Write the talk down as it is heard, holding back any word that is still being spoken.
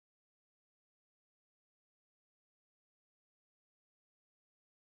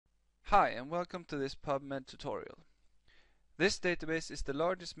Hi and welcome to this PubMed tutorial. This database is the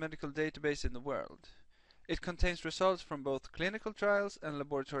largest medical database in the world. It contains results from both clinical trials and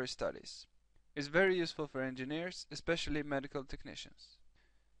laboratory studies. It's very useful for engineers, especially medical technicians.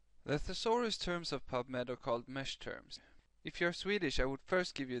 The thesaurus terms of PubMed are called mesh terms. If you're Swedish, I would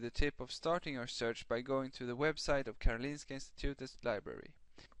first give you the tip of starting your search by going to the website of Karolinska Institut's library.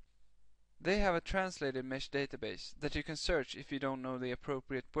 They have a translated mesh database that you can search if you don't know the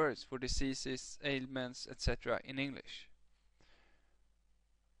appropriate words for diseases, ailments, etc. in English.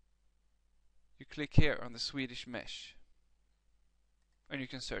 You click here on the Swedish mesh and you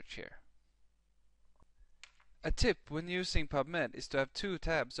can search here. A tip when using PubMed is to have two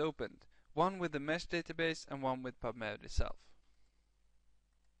tabs opened, one with the mesh database and one with PubMed itself.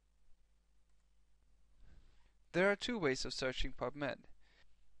 There are two ways of searching PubMed.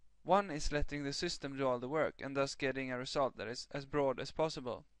 One is letting the system do all the work and thus getting a result that is as broad as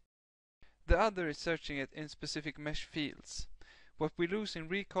possible. The other is searching it in specific mesh fields. What we lose in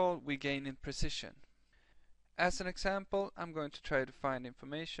recall, we gain in precision. As an example, I'm going to try to find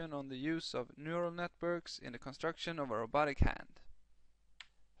information on the use of neural networks in the construction of a robotic hand.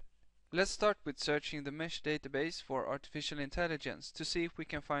 Let's start with searching the mesh database for artificial intelligence to see if we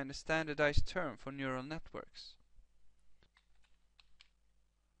can find a standardized term for neural networks.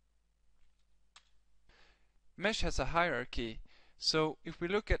 Mesh has a hierarchy, so if we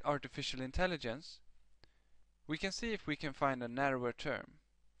look at artificial intelligence, we can see if we can find a narrower term.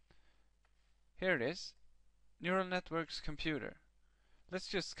 Here it is, neural networks computer. Let's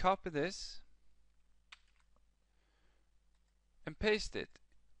just copy this and paste it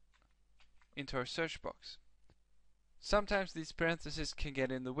into our search box. Sometimes these parentheses can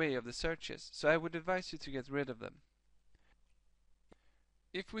get in the way of the searches, so I would advise you to get rid of them.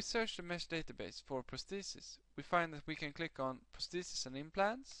 If we search the mesh database for prosthesis, we find that we can click on prosthesis and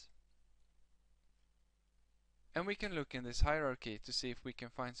implants, and we can look in this hierarchy to see if we can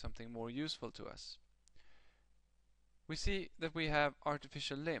find something more useful to us. We see that we have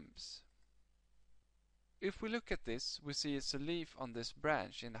artificial limbs. If we look at this, we see it's a leaf on this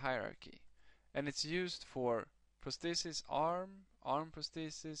branch in the hierarchy, and it's used for prosthesis arm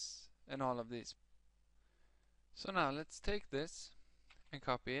prosthesis, and all of these. So now let's take this and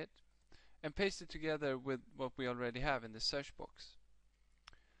copy it and paste it together with what we already have in the search box.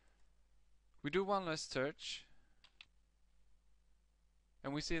 We do one last search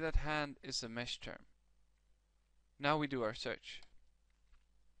and we see that hand is a mesh term. Now we do our search.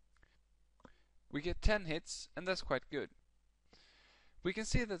 We get 10 hits and that's quite good. We can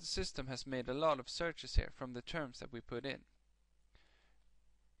see that the system has made a lot of searches here from the terms that we put in.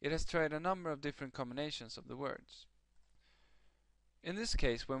 It has tried a number of different combinations of the words. In this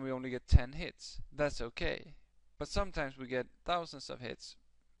case, when we only get 10 hits, that's okay. But sometimes we get thousands of hits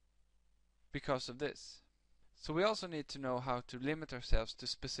because of this. So we also need to know how to limit ourselves to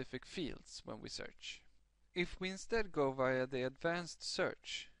specific fields when we search. If we instead go via the advanced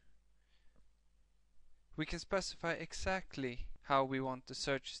search, we can specify exactly how we want the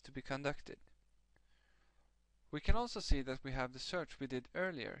searches to be conducted. We can also see that we have the search we did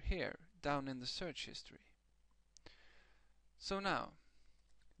earlier here, down in the search history. So now,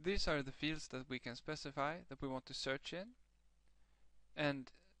 these are the fields that we can specify that we want to search in.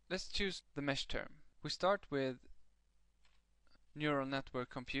 And let's choose the mesh term. We start with neural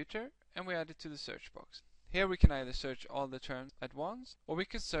network computer and we add it to the search box. Here we can either search all the terms at once, or we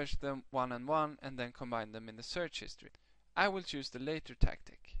can search them one on one and then combine them in the search history. I will choose the later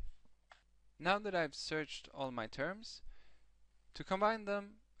tactic. Now that I've searched all my terms, to combine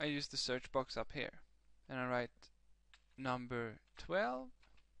them I use the search box up here and I write number 12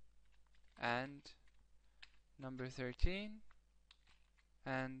 and number 13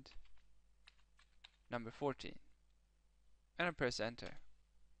 and number 14 and I press enter.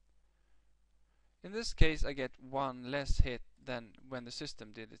 In this case I get one less hit than when the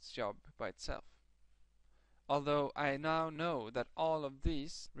system did its job by itself. Although I now know that all of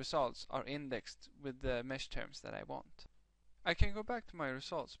these results are indexed with the mesh terms that I want. I can go back to my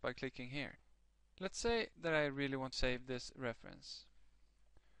results by clicking here. Let's say that I really want to save this reference.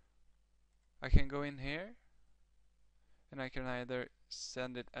 I can go in here and I can either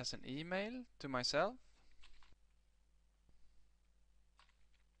send it as an email to myself,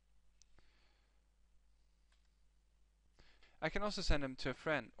 I can also send them to a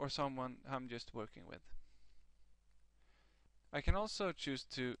friend or someone I'm just working with. I can also choose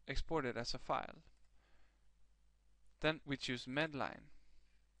to export it as a file. Then we choose Medline.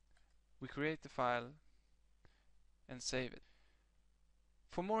 We create the file and save it.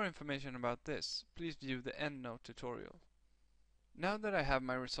 For more information about this, please view the EndNote tutorial. Now that I have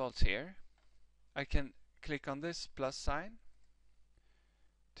my results here, I can click on this plus sign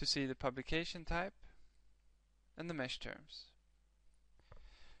to see the publication type and the mesh terms.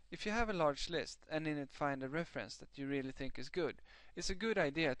 If you have a large list and in it find a reference that you really think is good, it's a good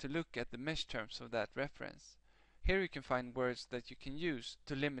idea to look at the mesh terms of that reference. Here you can find words that you can use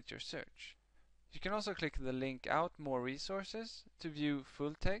to limit your search. You can also click the link out more resources to view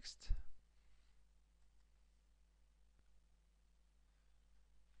full text,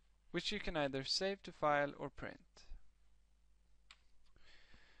 which you can either save to file or print.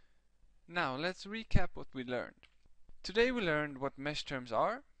 Now let's recap what we learned. Today we learned what mesh terms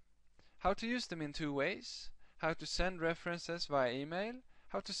are, how to use them in two ways, how to send references via email,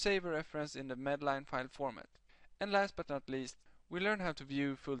 how to save a reference in the Medline file format, and last but not least, we learned how to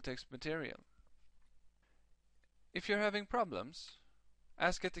view full text material. If you're having problems,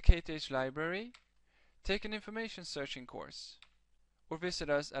 ask at the KTH library, take an information searching course, or visit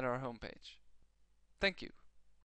us at our homepage. Thank you.